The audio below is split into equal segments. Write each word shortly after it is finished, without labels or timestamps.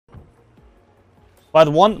But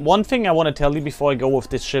one thing I want to tell you before I go with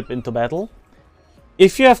this ship into battle.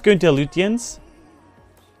 If you have Günther Lutyens,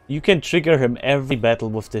 you can trigger him every battle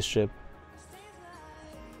with this ship.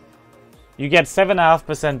 You get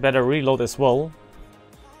 7.5% better reload as well.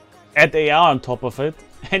 Add AR on top of it.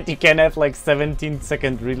 And you can have like 17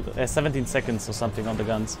 seconds or something on the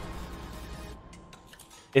guns.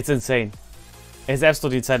 It's insane. It's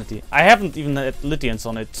absolute insanity. I haven't even had Lutyens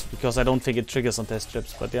on it, because I don't think it triggers on test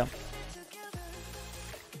ships, but yeah.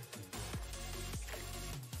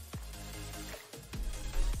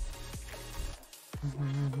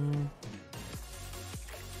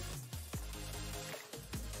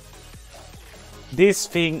 This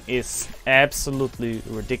thing is absolutely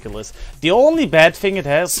ridiculous. The only bad thing it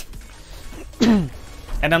has, and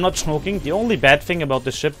I'm not joking, the only bad thing about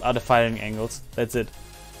the ship are the firing angles. That's it.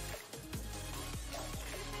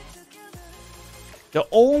 The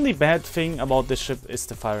only bad thing about this ship is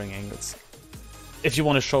the firing angles. If you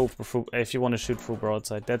want to shoot through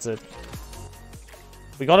broadside, that's it.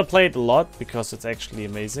 We gotta play it a lot because it's actually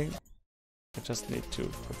amazing. I just need to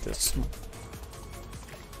put this.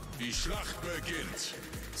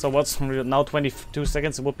 So what's now 22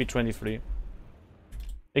 seconds? It would be 23.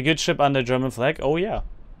 A good ship under German flag? Oh yeah.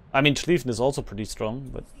 I mean, Schlieffen is also pretty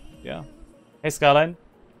strong, but yeah. Hey Skyline.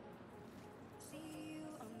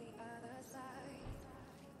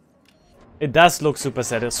 It does look super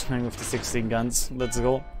satisfying with the 16 guns. Let's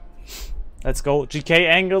go. Let's go. GK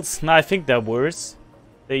angles? Nah, I think they're worse.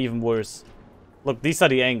 They're even worse. Look, these are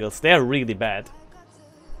the angles. They're really bad.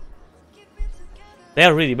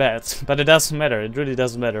 They're really bad, but it doesn't matter. It really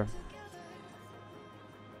doesn't matter.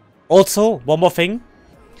 Also, one more thing.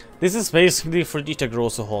 This is basically Friedrich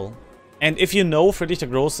Grosse Hall. And if you know, Friedrich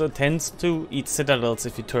Grosse tends to eat citadels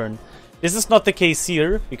if you turn. This is not the case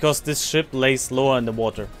here, because this ship lays lower in the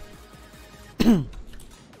water.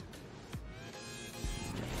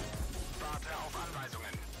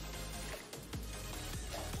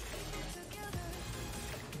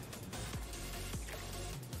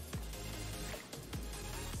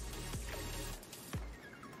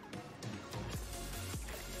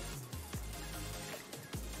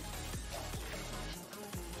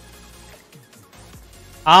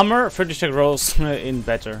 Armor, Friedrich Grosse in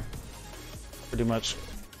better. Pretty much.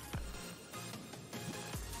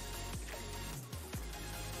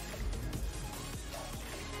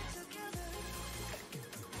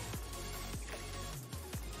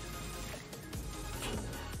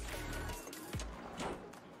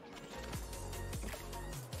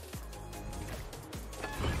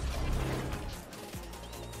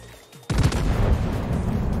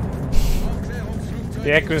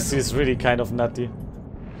 The accuracy is really kind of nutty.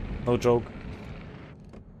 No joke.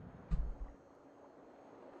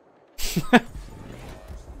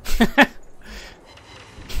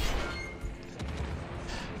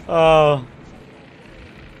 Oh.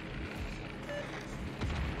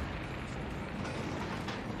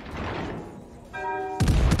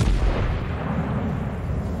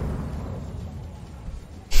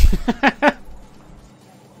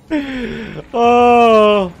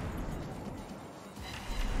 Oh.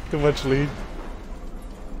 Too much lead.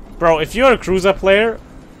 Bro, if you're a cruiser player,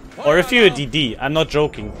 or if you're a DD, I'm not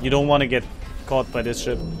joking, you don't want to get caught by this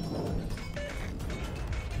ship.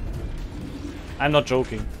 I'm not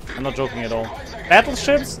joking. I'm not joking at all.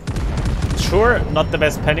 Battleships? Sure, not the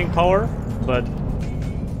best penning power, but...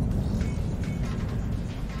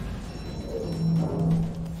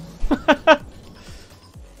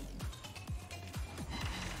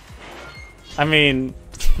 I mean...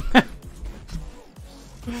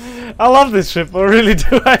 I love this ship, I really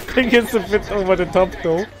do. I think it's a bit over the top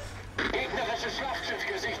though.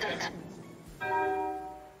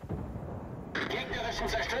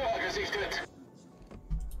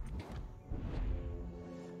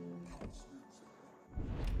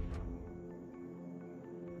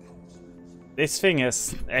 This thing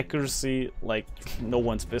has accuracy like no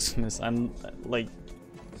one's business. I'm like...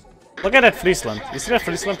 Look at that Friesland. You see that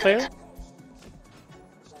Friesland player?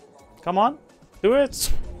 Come on. Do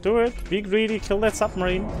it! Do it! Be greedy, kill that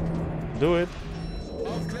submarine. Do it.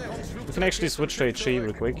 We can actually switch to HE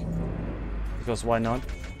real quick. Because why not?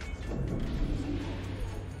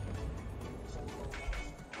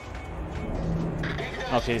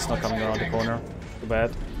 Okay, he's not coming around the corner. Too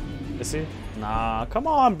bad. Is he? Nah, come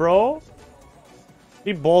on, bro!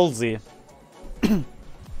 Be ballsy.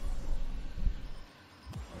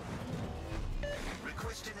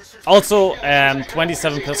 Also,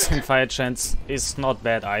 27% fire chance is not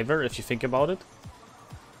bad either, if you think about it.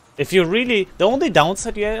 If you really... The only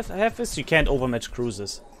downside you have is you can't overmatch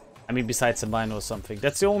cruisers. I mean, besides a mine or something.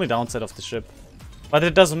 That's the only downside of the ship. But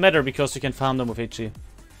it doesn't matter because you can farm them with HE.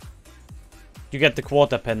 You get the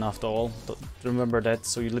quarter pen after all. Remember that,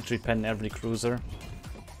 so you literally pen every cruiser.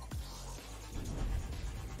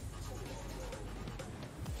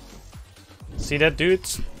 See that, dude?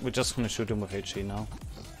 We're just gonna shoot him with HE now.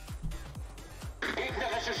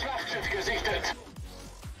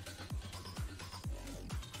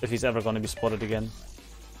 If he's ever gonna be spotted again.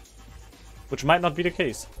 Which might not be the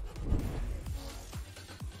case.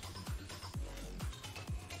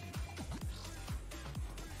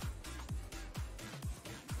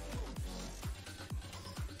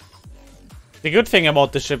 The good thing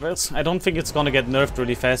about the ship is, I don't think it's gonna get nerfed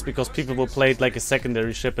really fast because people will play it like a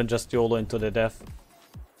secondary ship and just YOLO into their death.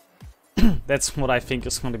 That's what I think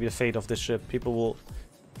is gonna be the fate of this ship. People will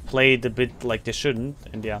play it a bit like they shouldn't,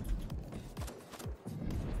 and yeah.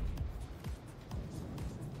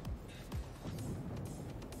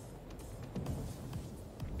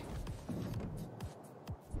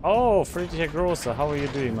 Oh, Friedrich Großer, how are you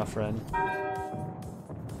doing, my friend?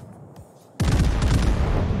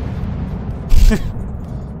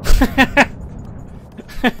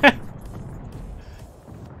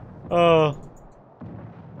 Oh.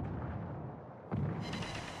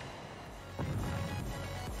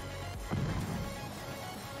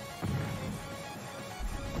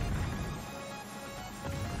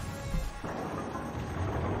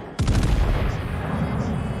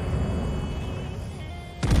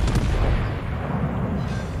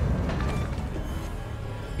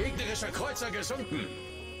 Gegnerischer Kreuzer gesunken.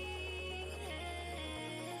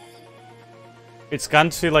 Its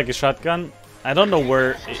guns feel like a shotgun. I don't know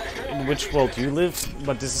where, in which world you live,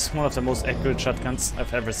 but this is one of the most accurate shotguns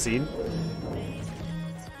I've ever seen.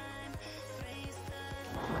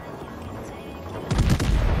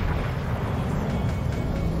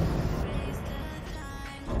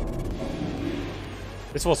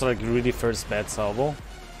 This was like really first bad salvo.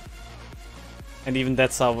 And even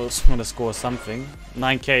that salvo is gonna score something.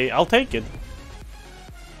 9k, I'll take it.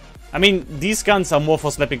 I mean, these guns are more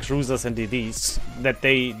for slapping cruisers and DDs. That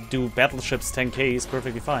they do battleships 10k is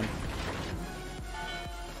perfectly fine.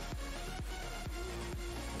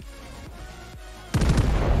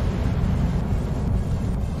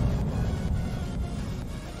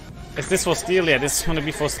 Is this for steel? Yeah, this is gonna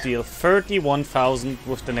be for steel. 31,000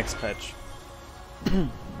 with the next patch.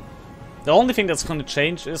 The only thing that's gonna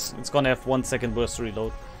change is it's gonna have 1 second burst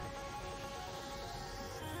reload.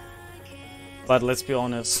 But let's be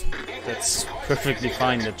honest, that's perfectly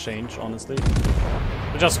fine, that change, honestly.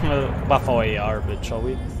 We're just gonna buff our AR a bit, shall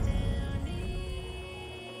we?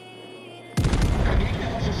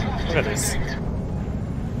 Look at this.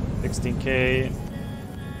 16k.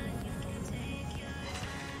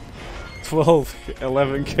 12,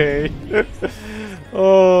 11k.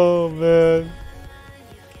 Oh, man.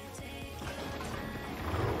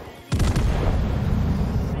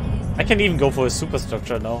 I can even go for a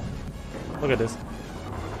superstructure now. Look at this.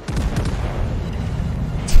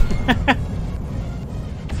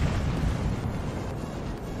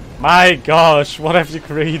 My gosh, what have you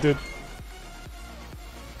created?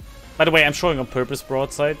 By the way, I'm showing on purpose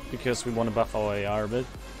broadside because we want to buff our AR a bit.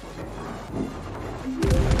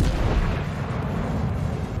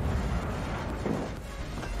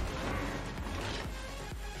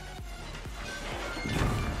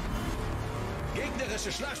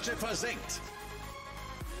 Gegnerische Schlachtschiff versenkt.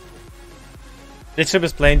 This ship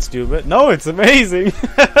is plain stupid. No, it's amazing.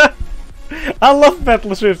 I love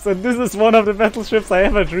battleships, and this is one of the battleships I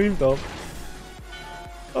ever dreamed of.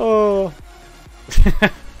 Oh.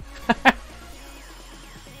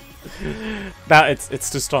 Nah, it's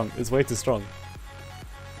too strong. It's way too strong.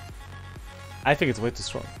 I think it's way too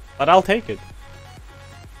strong. But I'll take it.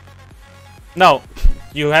 No,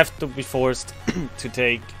 you have to be forced to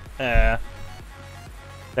take FA.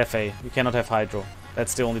 You cannot have Hydro.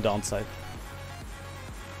 That's the only downside.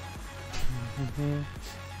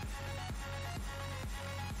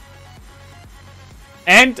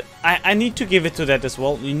 And I need to give it to that as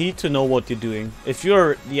well. You need to know what you're doing. If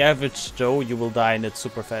you're the average Joe, you will die in it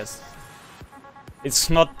super fast.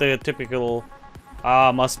 It's not the typical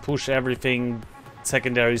must push everything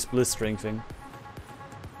secondaries blistering thing.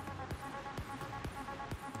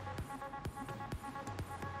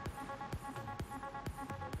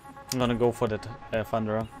 I'm gonna go for that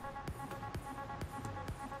Thunderer.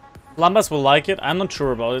 Lambas will like it. I'm not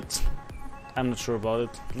sure about it. I'm not sure about it.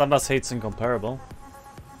 Lambas hates Incomparable,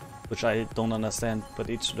 which I don't understand, but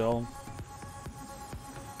each to their own.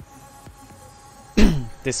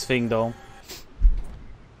 This thing though.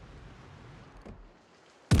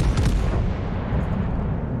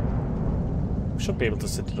 We should be able to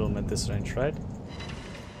sit room at this range, right?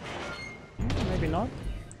 Maybe. maybe not.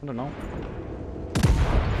 I don't know.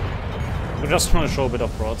 We just want to show a bit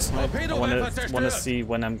of broadside. I want to see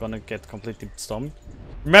when I'm gonna get completely stomped.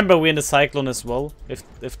 Remember, we're in the Cyclone as well.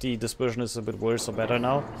 If the dispersion is a bit worse or better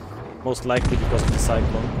now, most likely because of the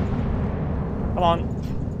Cyclone. Come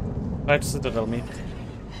on, try to citadel me.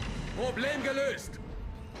 Problem gelöst.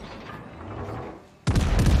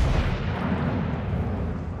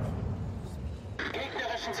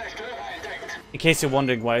 In case you're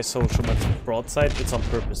wondering why so much broadside, it's on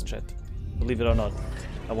purpose, chat. Believe it or not.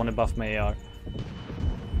 I want to buff my AR.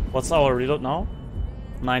 What's our reload now?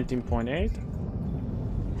 19.8.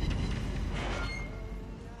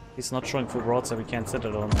 He's not showing full broadside, we can't set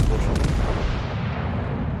it on, unfortunately.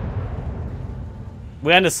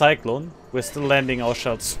 We're in the Cyclone. We're still landing our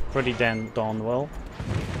shots pretty damn darn well.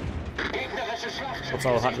 What's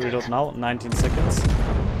our hard reload now? 19 seconds.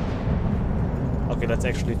 Okay, let's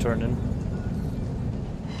actually turn in.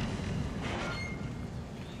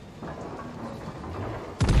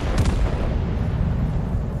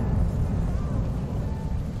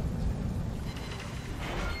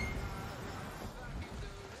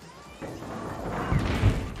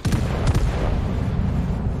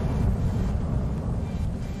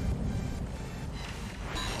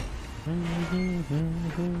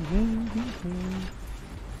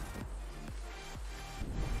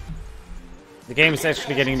 The game is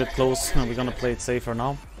actually getting a bit close. We're gonna play it safer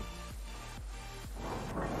now.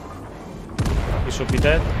 He should be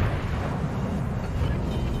dead.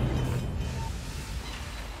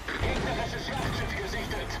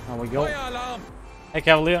 There we go. Hey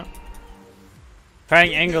Cavalier.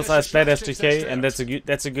 Firing angles are as bad as GK, and that's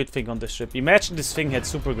a good thing on this ship. Imagine this thing had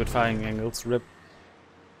super good firing angles. Rip.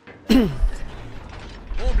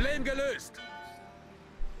 Problem gelöst.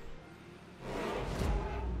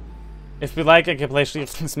 If we like, I can play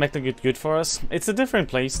it's Mecklenburg good for us. It's a different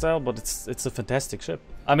playstyle, but it's a fantastic ship.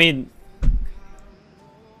 I mean,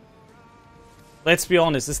 let's be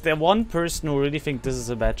honest. Is there one person who really thinks this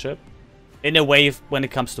is a bad ship? In a way, when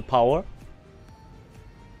it comes to power.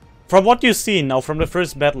 From what you've seen now, from the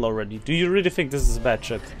first battle already, do you really think this is a bad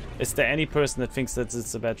ship? Is there any person that thinks that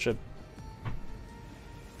it's a bad ship?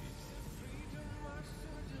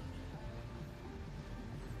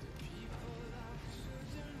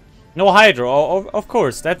 No Hydro, of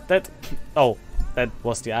course, oh, that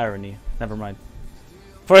was the irony, never mind.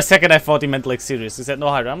 For a second I thought he meant like serious, he said no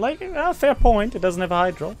Hydro, I'm like, fair point, it doesn't have a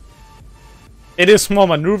Hydro. It is more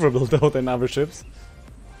maneuverable though than other ships.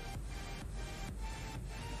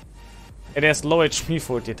 It has low HP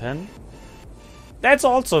for T10. That's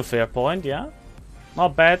also a fair point, yeah.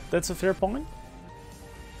 Not bad, that's a fair point.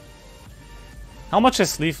 How much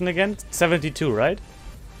is Sleeven again? 72, right?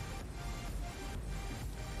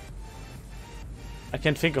 I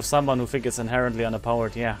can think of someone who thinks it's inherently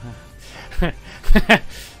underpowered, yeah.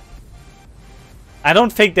 I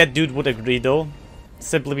don't think that dude would agree though.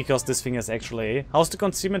 Simply because this thing is actually A. How's the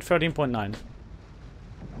concealment? 13.9.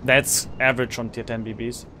 That's average on tier 10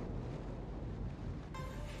 BBs.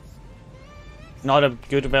 Not a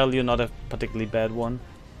good value, not a particularly bad one.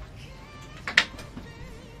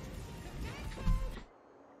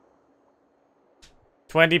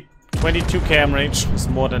 $22 km range is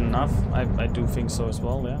more than enough. I do think so as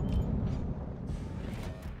well, yeah.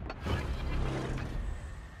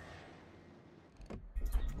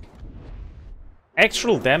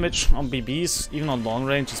 Actual damage on BBs, even on long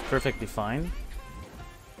range, is perfectly fine.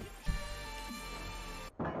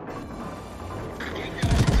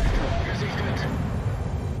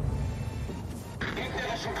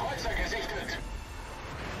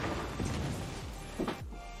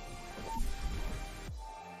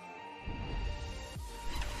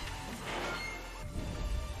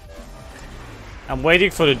 I'm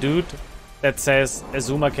waiting for the dude that says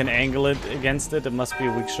Azuma can angle it against it. It must be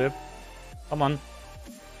a weak ship. Come on.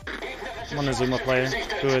 Come on, Azuma player.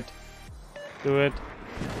 Do it. Do it.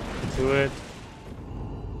 Do it.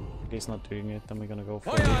 Okay, he's not doing it. Then we're gonna go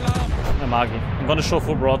for the Magi. I'm gonna show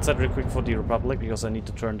full broadside real quick for the Republic because I need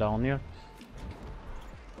to turn down here.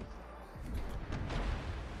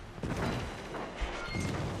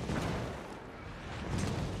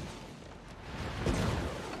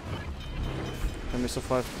 Can we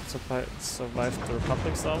survive the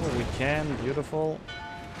Republic salvo? We can. Beautiful.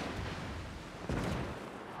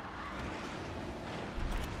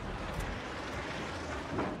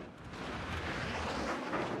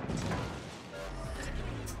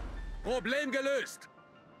 Problem gelöst.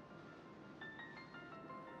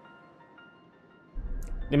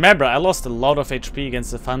 Remember, I lost a lot of HP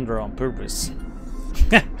against the Thunder on purpose.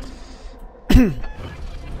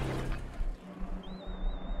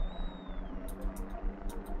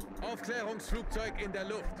 Flugzeug in der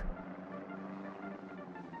Luft.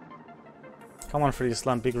 Come on, free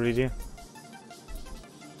slam, be greedy.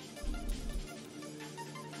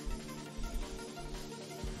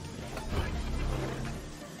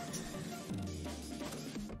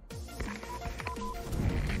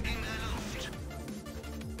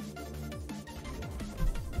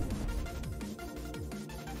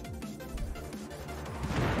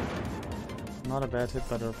 Not a bad hit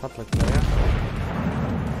by the Republic player.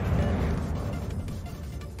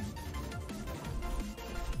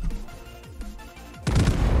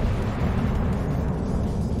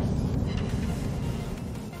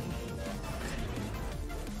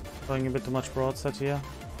 Going a bit too much broadside here.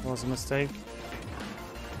 Was a mistake.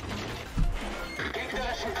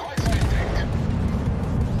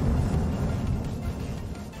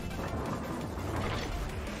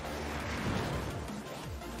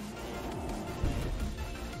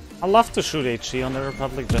 I love to shoot HE on the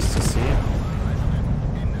Republic just to see.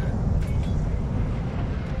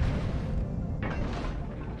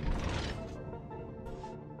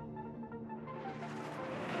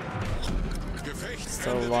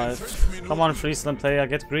 Still alive. Come on, Friesland player,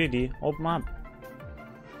 get greedy. Open up.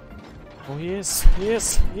 Oh, he is. He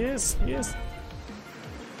is. He is. He is.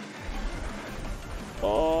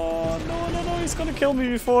 Oh, no, no, no. He's gonna kill me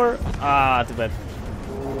before. Ah, too bad.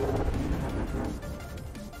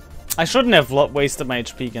 I shouldn't have wasted my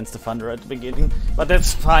HP against the Thunder at the beginning, but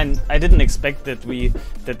that's fine. I didn't expect that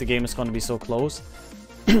the game is gonna be so close.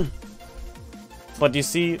 But you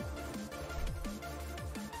see,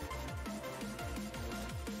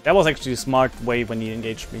 that was actually a smart way when he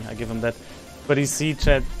engaged me. I give him that. But you see,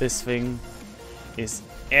 chat, this thing is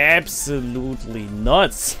absolutely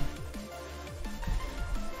nuts.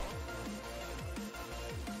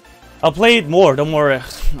 I'll play it more, don't worry.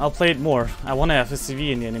 I'll play it more. I want to have a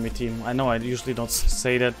CV in the enemy team. I know I usually don't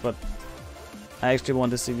say that, but I actually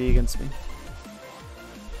want a CV against me.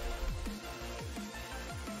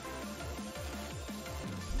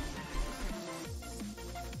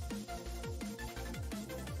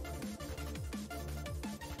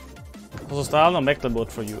 Also, Stalin or Mecklenburg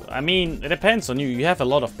for you? I mean, it depends on you. You have a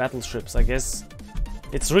lot of battleships, I guess.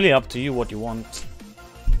 It's really up to you what you want.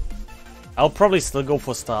 I'll probably still go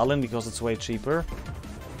for Stalin because it's way cheaper,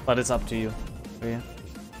 but it's up to you. Yeah.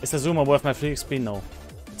 Is the Zoomer worth my free XP? No,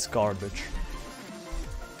 it's garbage.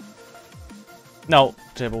 No,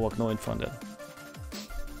 Jabberwock, no info on that.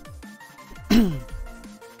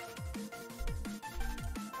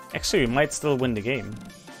 Actually, we might still win the game.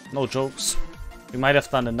 No jokes. We might have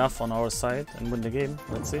done enough on our side and win the game.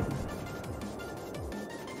 Let's see.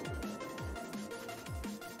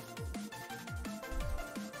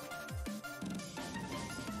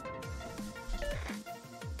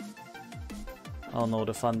 Oh no,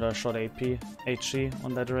 the Thunder shot HE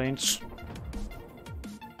on that range.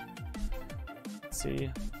 Let's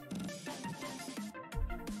see.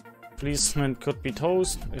 Policeman could be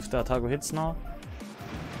toast if the Atago hits now.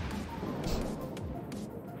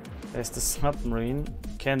 There's the submarine.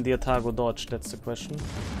 Can the Atago dodge? That's the question.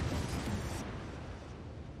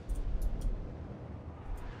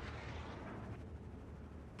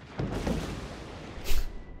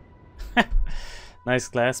 Nice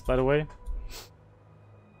glass, by the way.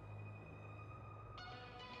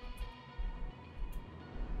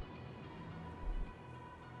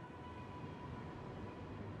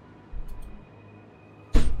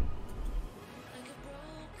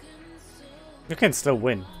 You can still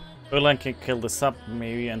win. Erlang can kill the sub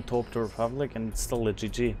maybe and talk to Republic and it's still a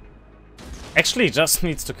GG. Actually, just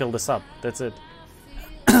needs to kill the sub. That's it.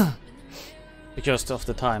 Because of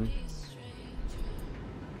the time.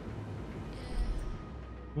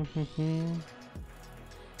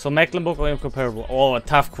 So Mecklenburg or incomparable? Oh, a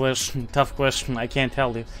tough question. Tough question. I can't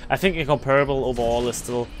tell you. I think incomparable overall is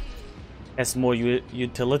still has more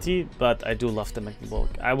utility, but I do love the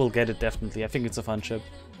Mecklenburg. I will get it definitely. I think it's a fun ship.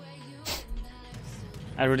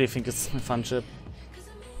 I really think it's a fun ship.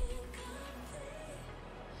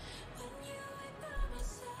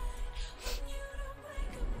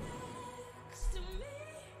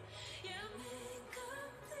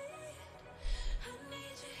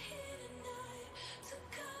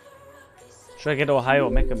 Should I get Ohio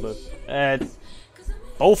or Mecklenburg?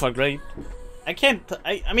 Both are great. I can't.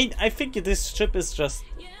 I mean, I think this ship is just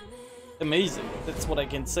amazing. That's what I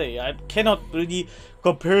can say. I cannot really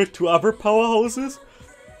compare it to other powerhouses.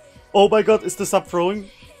 Oh my god, is the sub throwing?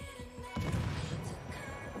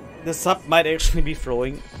 The sub might actually be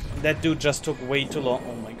throwing. That dude just took way too long.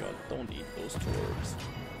 Oh my god, don't eat those two herbs.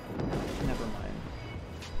 Never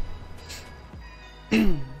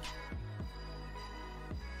mind.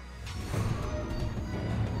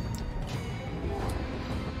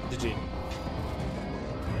 GG.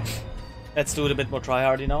 Let's do it a bit more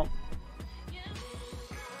tryhardy now.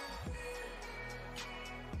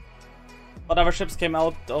 What other ships came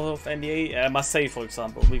out of NDA? Marseille, for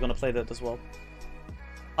example. We're gonna play that as well.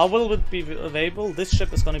 How will it be available? This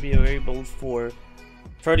ship is gonna be available for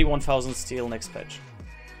 31,000 steel next patch.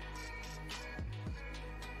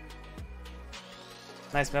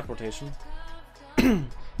 Nice map rotation.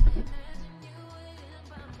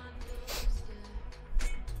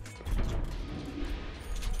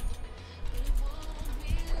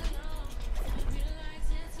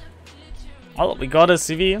 Oh, we got a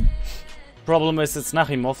CV. Problem is it's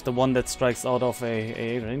Nakhimov, the one that strikes out of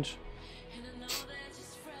a range.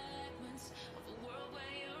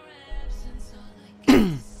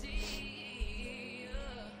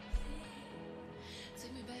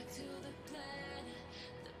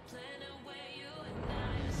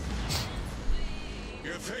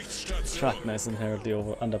 Shrapnel is inherently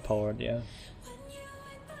underpowered, yeah.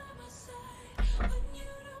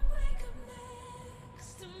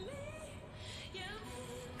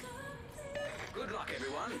 Good luck,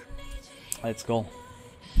 everyone. Let's go.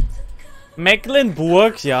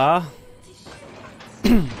 Mecklenburg, ja.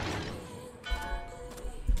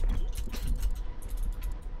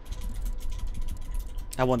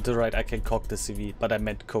 I want to write I can cock the CV, but I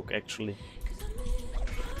meant cook actually.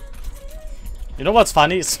 You know what's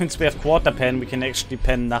funny? Since we have quarter pen, we can actually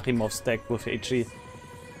pen Nakhimov's deck with HE.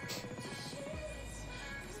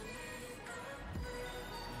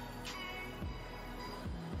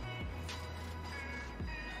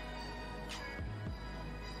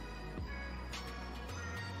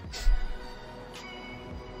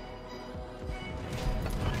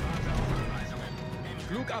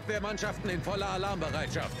 Flugabwehrmannschaften in voller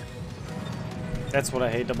Alarmbereitschaft. That's what I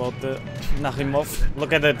hate about the Nakhimov.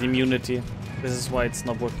 Look at that immunity. This is why it's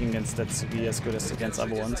not working against that CV as good as against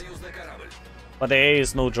other ones. But the A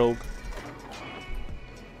is no joke.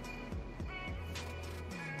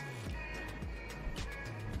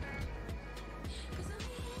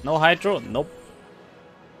 No hydro? Nope.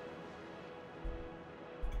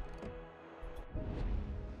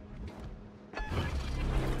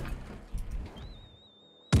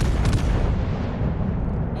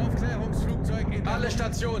 Aufklärungsflugzeug in alle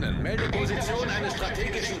Stationen. Melde Position eines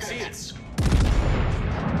strategischen Ziels.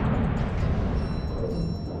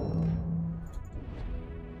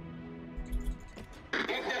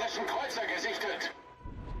 Gegnerischen Kreuzer gesichtet.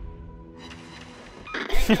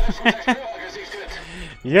 Gegnerischen Zerstörer gesichtet.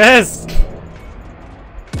 Yes!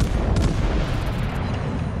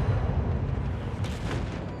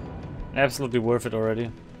 Absolutely worth it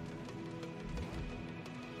already.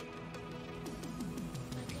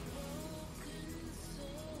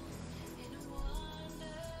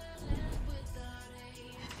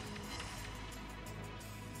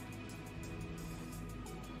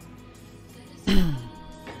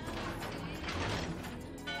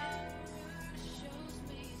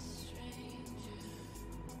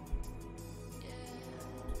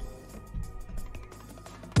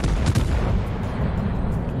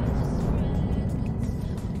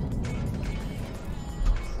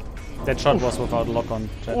 That shot was without lock on.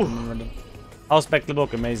 How's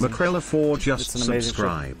Mecklenburg? Amazing. Makrela4 just It's an amazing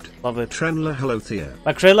subscribed. shot. Love it. Trenla, hello Thea.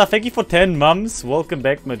 Makrela, thank you for 10 mums. Welcome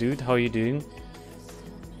back, my dude. How are you doing?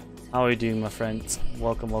 How are you doing, my friends?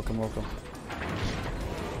 Welcome, welcome, welcome.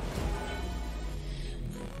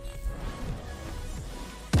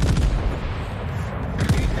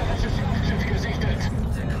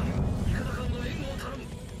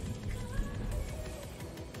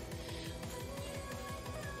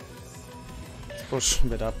 Push a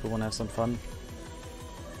bit up, we wanna have some fun.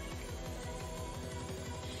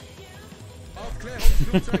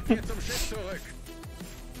 Aufklärungsflugzeug kehrt zum Schiff zurück.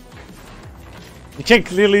 You can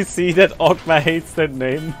clearly see that Ogma hates that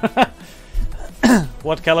name.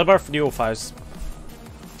 What caliber? 305s.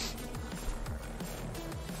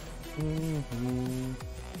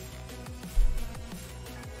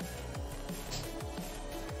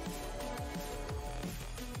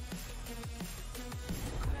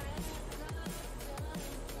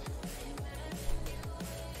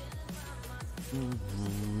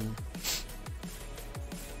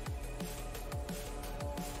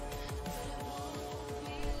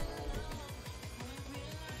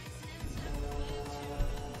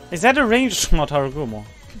 Is that a ranged mod Harugumo?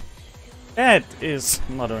 That is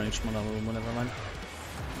not a ranged mod Harugumo, never mind.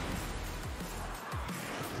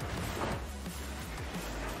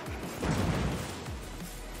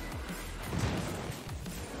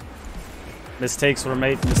 Mistakes were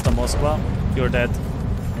made, Mr. Moskva. You're dead.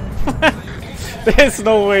 There's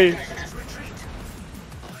no way.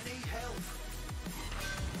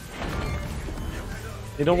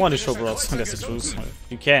 You don't want to show broadside, that's the truth.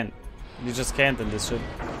 You can't. You just can't in this shit.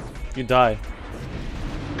 You die.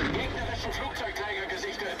 Gegnerischen Flugzeugträger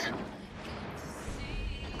gesichtet.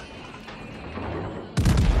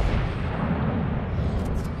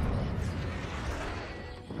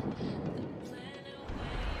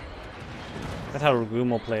 That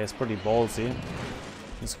Harugumo play is pretty ballsy.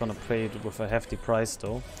 He's gonna play it with a hefty price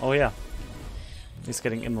though. Oh yeah. He's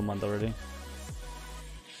getting Immermand already.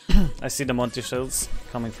 I see the Monty shields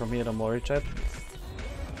coming from here, don't worry, chat.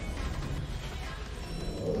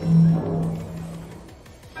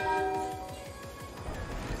 Can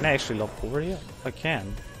I actually lob over here? I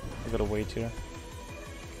can. I gotta wait here.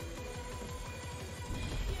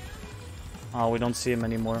 Oh, we don't see him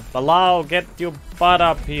anymore. Balau, get your butt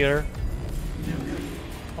up here.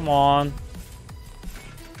 Come on.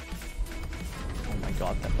 Oh my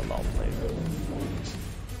god, that Balau play.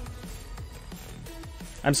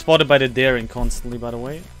 I'm spotted by the daring constantly, by the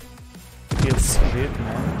way. Feels weird,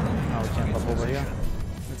 man. Now we can pop over here.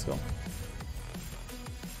 Let's go.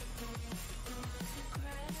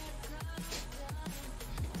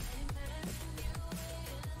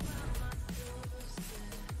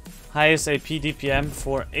 Highest AP DPM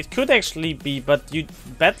for it could actually be, but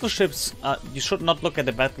battleships you should not look at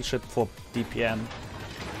the battleship for DPM.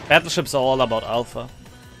 Battleships are all about alpha.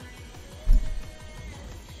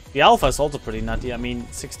 The alpha is also pretty nutty. I mean,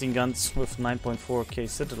 16 guns with 9.4k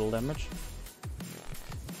citadel damage.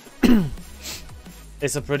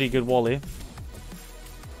 It's a pretty good volley.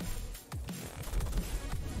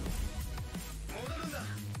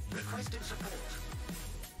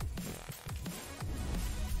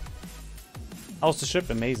 How's the ship?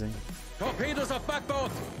 Amazing. Torpedos auf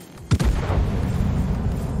Backbord.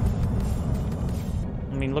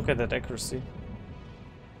 I mean, look at that accuracy.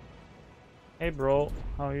 Hey bro,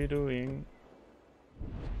 how are you doing?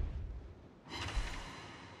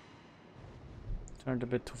 Turned a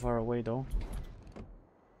bit too far away though.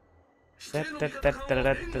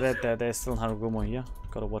 There's still Harugumo here.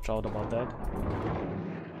 Gotta watch out about that.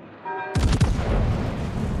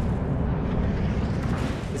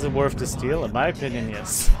 Is it worth the steal? In my opinion,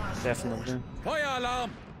 yes. Definitely.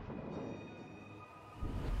 Feueralarm.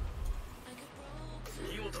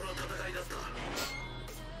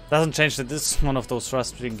 Doesn't change that this is one of those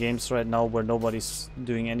frustrating games right now where nobody's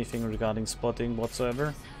doing anything regarding spotting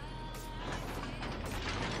whatsoever.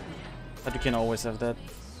 But you can always have that.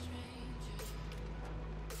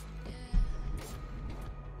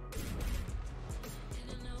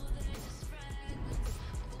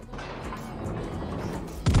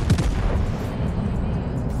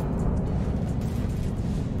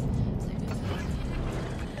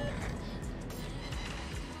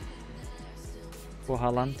 For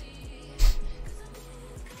Haaland.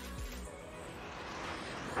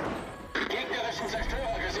 Gegnerischen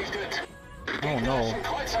Zerstörer gesichtet. Oh no.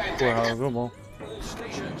 Poor Harugumo.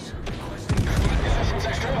 Gegnerischen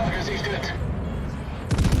Zerstörer gesichtet.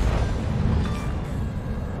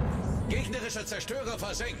 Gegnerischer Zerstörer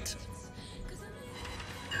versenkt.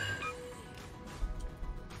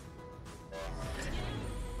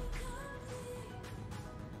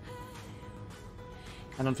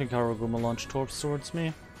 I don't think Harugumo launched torps towards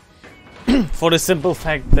me. For the simple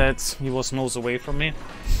fact that he was nose away from me.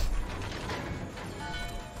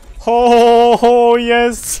 Oh,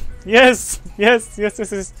 yes! Yes! Yes! Yes!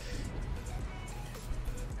 Yes! Yes!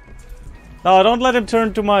 No, don't let him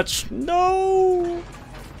turn too much. No!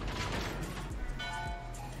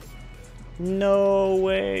 No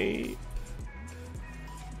way.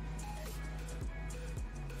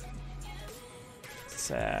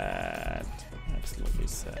 Sad. Absolutely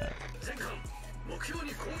sad.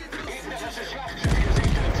 Gegnerische Schlachtschiff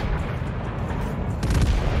gesichtet.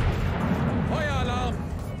 Feueralarm.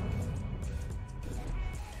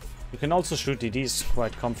 You can also shoot DDs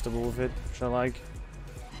quite comfortable with it, which I like.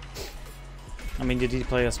 I mean, DD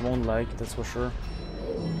players won't like, that's for sure.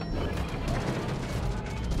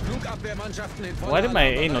 Flugabwehrmannschaften in voller Why did my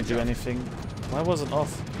A not do Alarmbereitschaft. anything? Why was it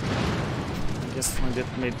off? I guess I did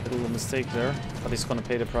made a little mistake there, but he's gonna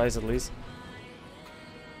pay the price at least.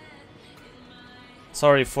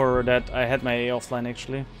 Sorry for that, I had my A offline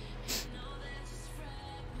actually.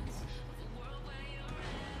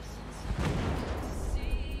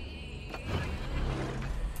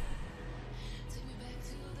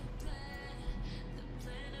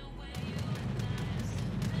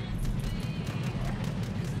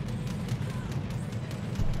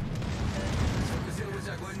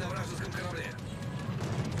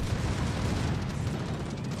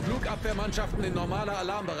 Flugabwehrmannschaften in normaler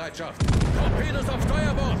Alarmbereitschaft. Torpedos auf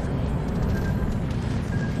Steuerbord.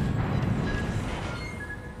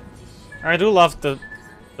 I do love the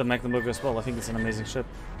the Mecklenburg as well. I think it's an amazing ship.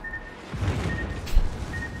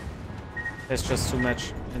 There's just too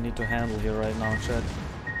much I need to handle here right now, chat.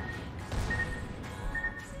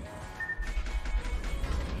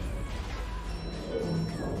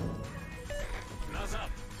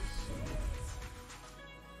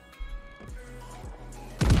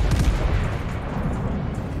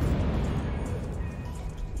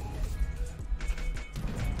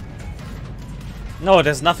 No,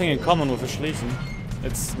 there's nothing in common with a Schlieffen.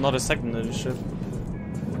 It's not a secondary ship.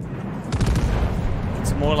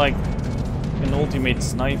 It's more like an ultimate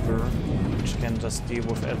sniper, which can just deal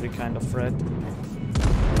with every kind of threat.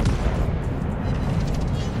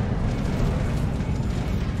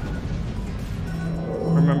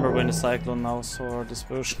 Remember when the Cyclone now, so this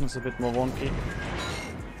version is a bit more wonky.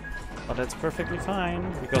 But that's perfectly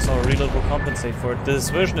fine, because our reload will compensate for it. This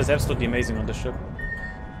version is absolutely amazing on the ship.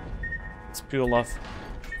 It's pure love.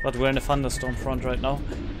 But we're in a thunderstorm front right now.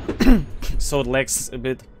 So it lags a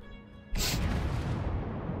bit.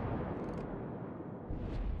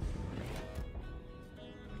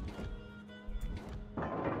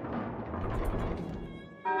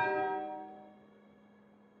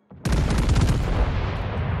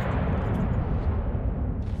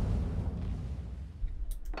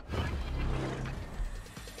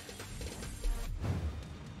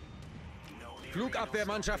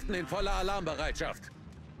 Flugabwehrmannschaften in voller Alarmbereitschaft.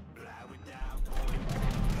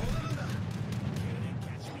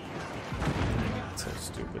 So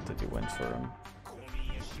stupid that you went for him.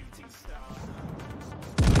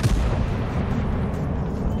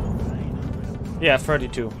 Yeah,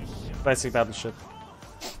 32. Classic battleship.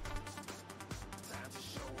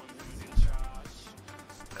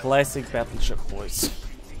 Classic battleship, boys.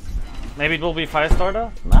 Maybe it will be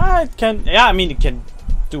Firestarter? Nah, it can. Yeah, I mean, it can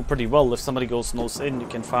do pretty well. If somebody goes nose in, you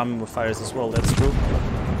can farm him with fires as well, that's true.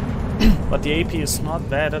 But the AP is not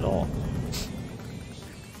bad at all.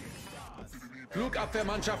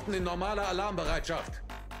 Flugabwehrmannschaften in normaler Alarmbereitschaft.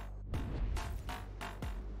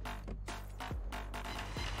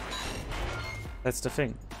 That's the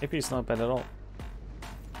thing. AP is not bad at all.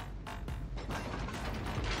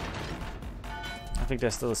 I think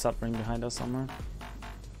there's still a submarine behind us somewhere.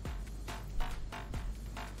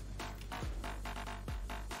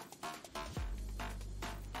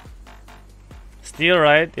 Steel,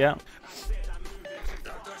 right? Yeah.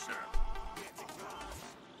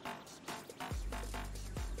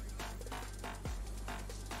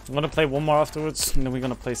 I'm gonna play one more afterwards, and then we're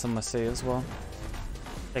gonna play some Marseille as well.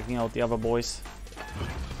 Taking out the other boys.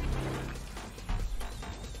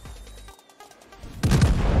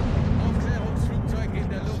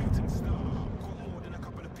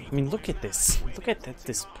 I mean, look at this. Look at that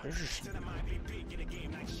dispersion.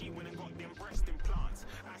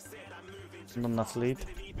 Not enough lead.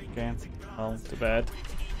 Okay. Well, too bad.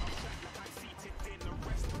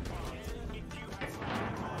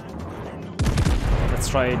 Let's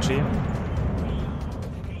try AG.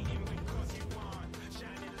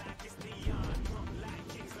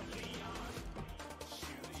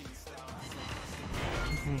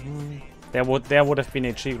 There would have been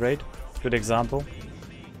AG, right? Good example.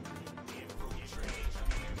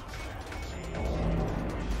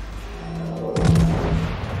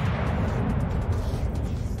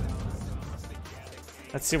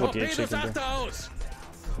 Let's see what the HG can do.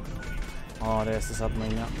 Oh, there's the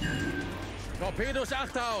submarine, yeah. Torpedos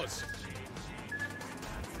achte aus!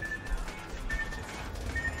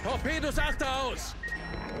 Torpedos achte aus!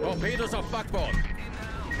 Torpedos auf Backbord!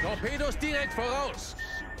 Torpedos direkt voraus!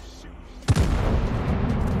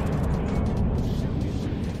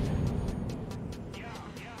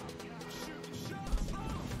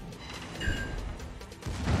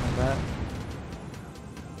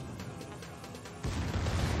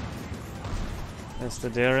 There's the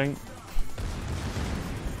daring.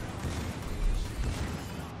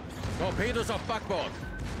 Torpedos auf Backbord.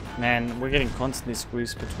 Man, we're getting constantly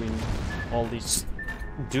squeezed between all these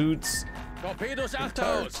dudes. Torpedos achte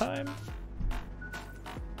aus. Time.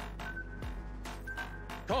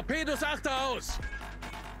 Torpedos achte aus.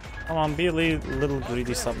 Come on, be a little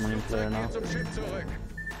greedy submarine player now.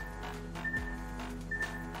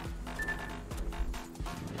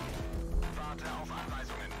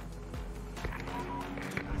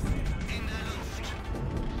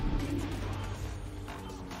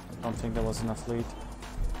 I don't think there was enough lead.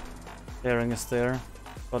 Daring is there.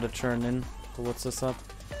 Got to turn in towards the sub.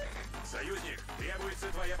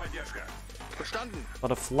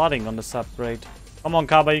 Got a flooding on the sub, great. Come on,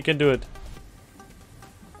 Kaba, you can do it.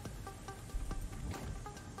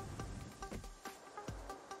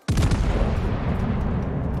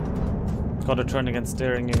 Got to turn against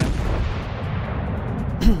daring again.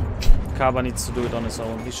 Kaba needs to do it on his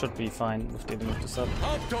own. He should be fine with dealing with the sub.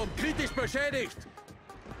 Hauptturm kritisch beschädigt.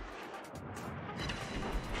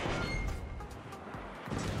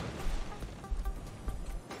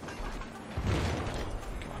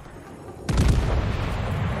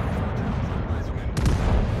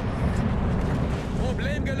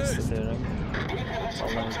 Problem gelöst.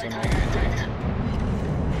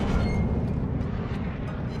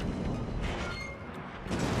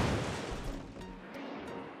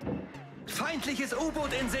 Feindliches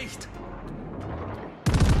U-Boot in Sicht.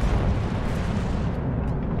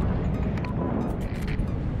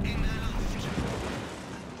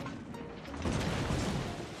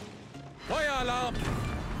 Feueralarm.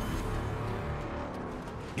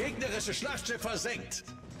 Gegnerische Schlachtschiff versenkt.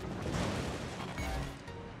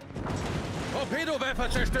 Torpedowerfer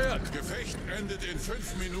zerstört. Gefecht endet in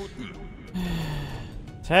 5 Minuten.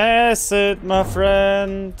 Tacit, my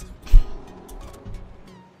friend.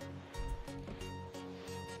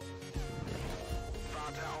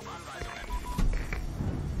 Warte auf Anweisungen.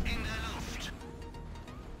 In der Luft.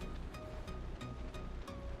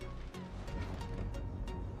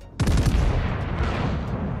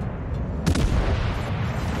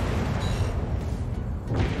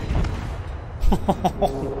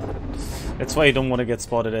 That's why you don't want to get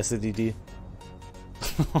spotted as a DD.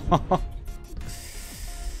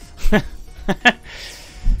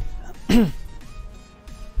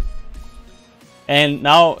 And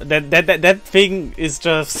now that thing is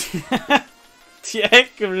just the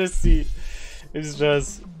accuracy is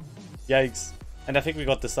just yikes. And I think we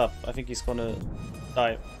got this up. I think he's gonna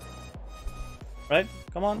die. Right?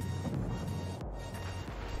 Come on.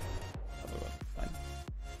 Fine.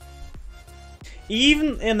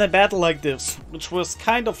 Even in a battle like this, which was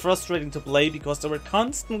kind of frustrating to play because they were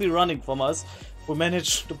constantly running from us, we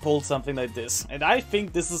managed to pull something like this. And I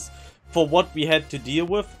think this is, for what we had to deal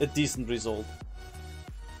with, a decent result.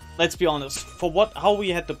 Let's be honest, for how we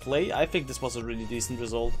had to play, I think this was a really decent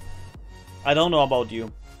result. I don't know about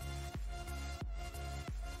you.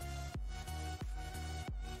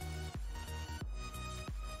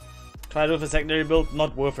 Try to have a secondary build,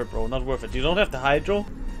 not worth it, bro, not worth it. You don't have the Hydro,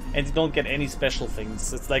 and you don't get any special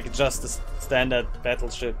things. It's like just a standard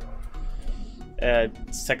battleship.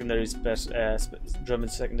 Secondary German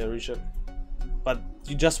secondary ship. But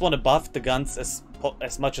you just want to buff the guns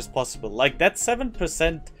as much as possible. Like that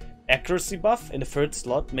 7% accuracy buff in the third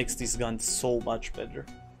slot makes these guns so much better.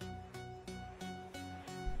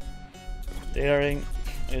 Daring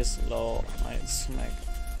is low. I smack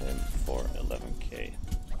him for 11k.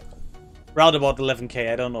 Round about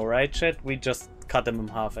 11k, I don't know, right, chat? We just cut him in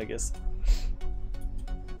half, I guess.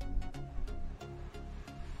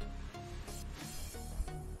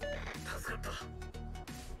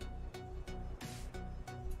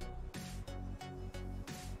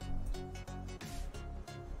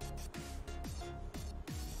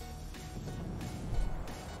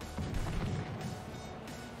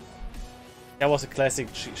 That was a classic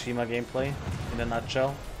Shima gameplay in a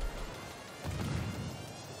nutshell.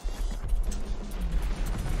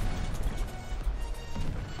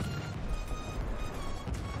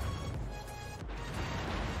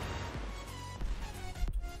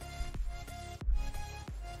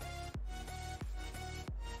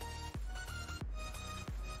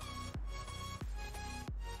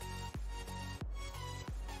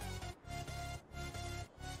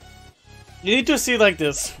 You need to see like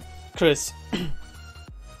this, Chris.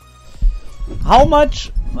 How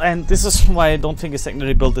much, and this is why I don't think a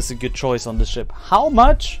secondary build is a good choice on the ship. How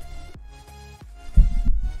much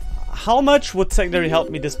would secondary help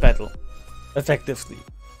me this battle? Effectively.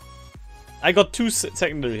 I got 2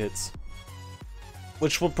 secondary hits.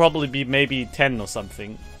 Which would probably be maybe 10 or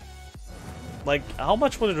something. Like, how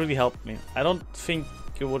much would it really help me? I don't think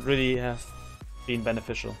it would really have been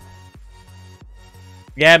beneficial.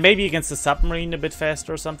 Yeah, maybe against the submarine a bit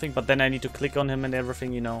faster or something, but then I need to click on him and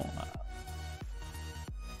everything, you know.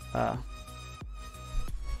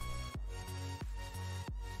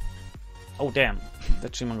 Oh damn,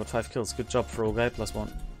 that Shimon got 5 kills. Good job, Froguy,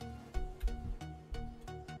 +1.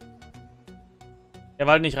 Ja,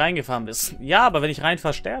 weil du nicht reingefahren bist. Ja, aber wenn ich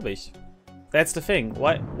reinfahre, sterbe ich. That's the thing.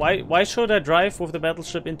 Why should I drive with the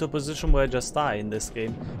battleship into a position where I just die in this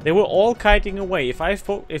game? They were all kiting away. If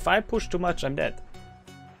I push too much, I'm dead.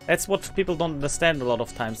 That's what people don't understand a lot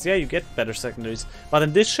of times. Yeah, you get better secondaries. But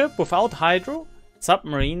in this ship, without Hydro,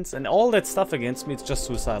 submarines, and all that stuff against me, it's just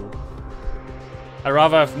suicidal. I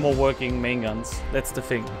rather have more working main guns. That's the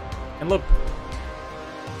thing. And look.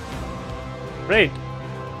 Great.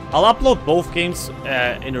 I'll upload both games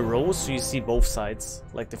in a row so you see both sides.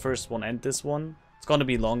 Like the first one and this one. It's gonna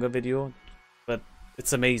be a longer video. But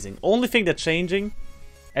It's amazing. Only thing that's changing,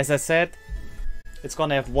 as I said, it's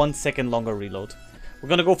gonna have 1 second longer reload. We're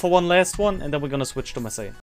gonna go for one last one, and then we're gonna switch to Marseille.